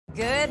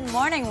Good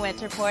morning,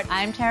 Winterport.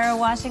 I'm Tara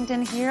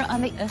Washington here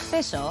on the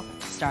official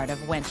start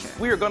of winter.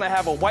 We are going to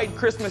have a white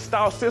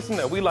Christmas-style system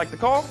that we like to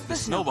call the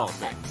Snowball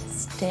effect.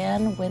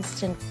 Stan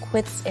Winston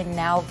quits in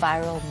now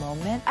viral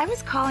moment. I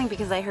was calling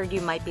because I heard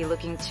you might be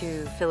looking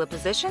to fill a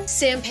position.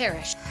 Sam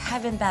Parrish.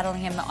 I've been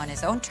battling him on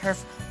his own turf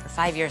for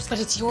 5 years. But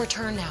it's your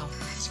turn now.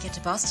 Let's get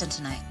to Boston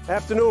tonight.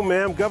 Afternoon,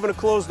 ma'am. Governor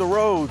closed the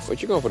roads.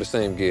 But you're going for the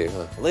same gig,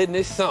 huh? Letting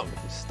this something.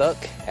 Stuck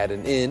at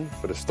an inn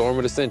for the storm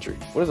of the century.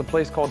 What is a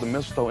place called the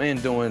Mistletoe Inn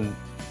doing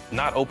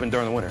not open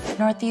during the winter?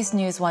 Northeast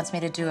News wants me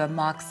to do a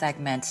mock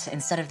segment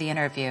instead of the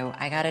interview.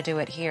 I gotta do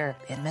it here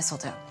in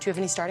Mistletoe. Do you have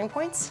any starting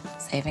points?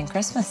 Saving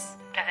Christmas.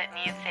 Does it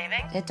need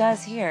saving? It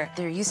does here.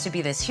 There used to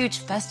be this huge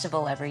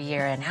festival every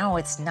year, and now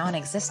it's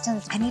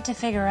non-existent. I need to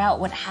figure out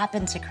what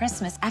happened to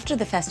Christmas. After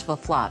the festival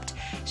flopped,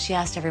 she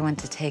asked everyone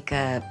to take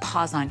a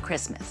pause on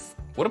Christmas.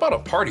 What about a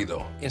party,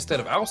 though? Instead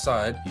of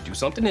outside, you do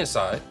something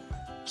inside,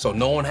 so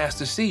no one has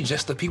to see,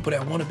 just the people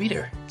that want to be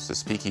there. It's a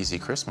speakeasy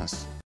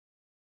Christmas.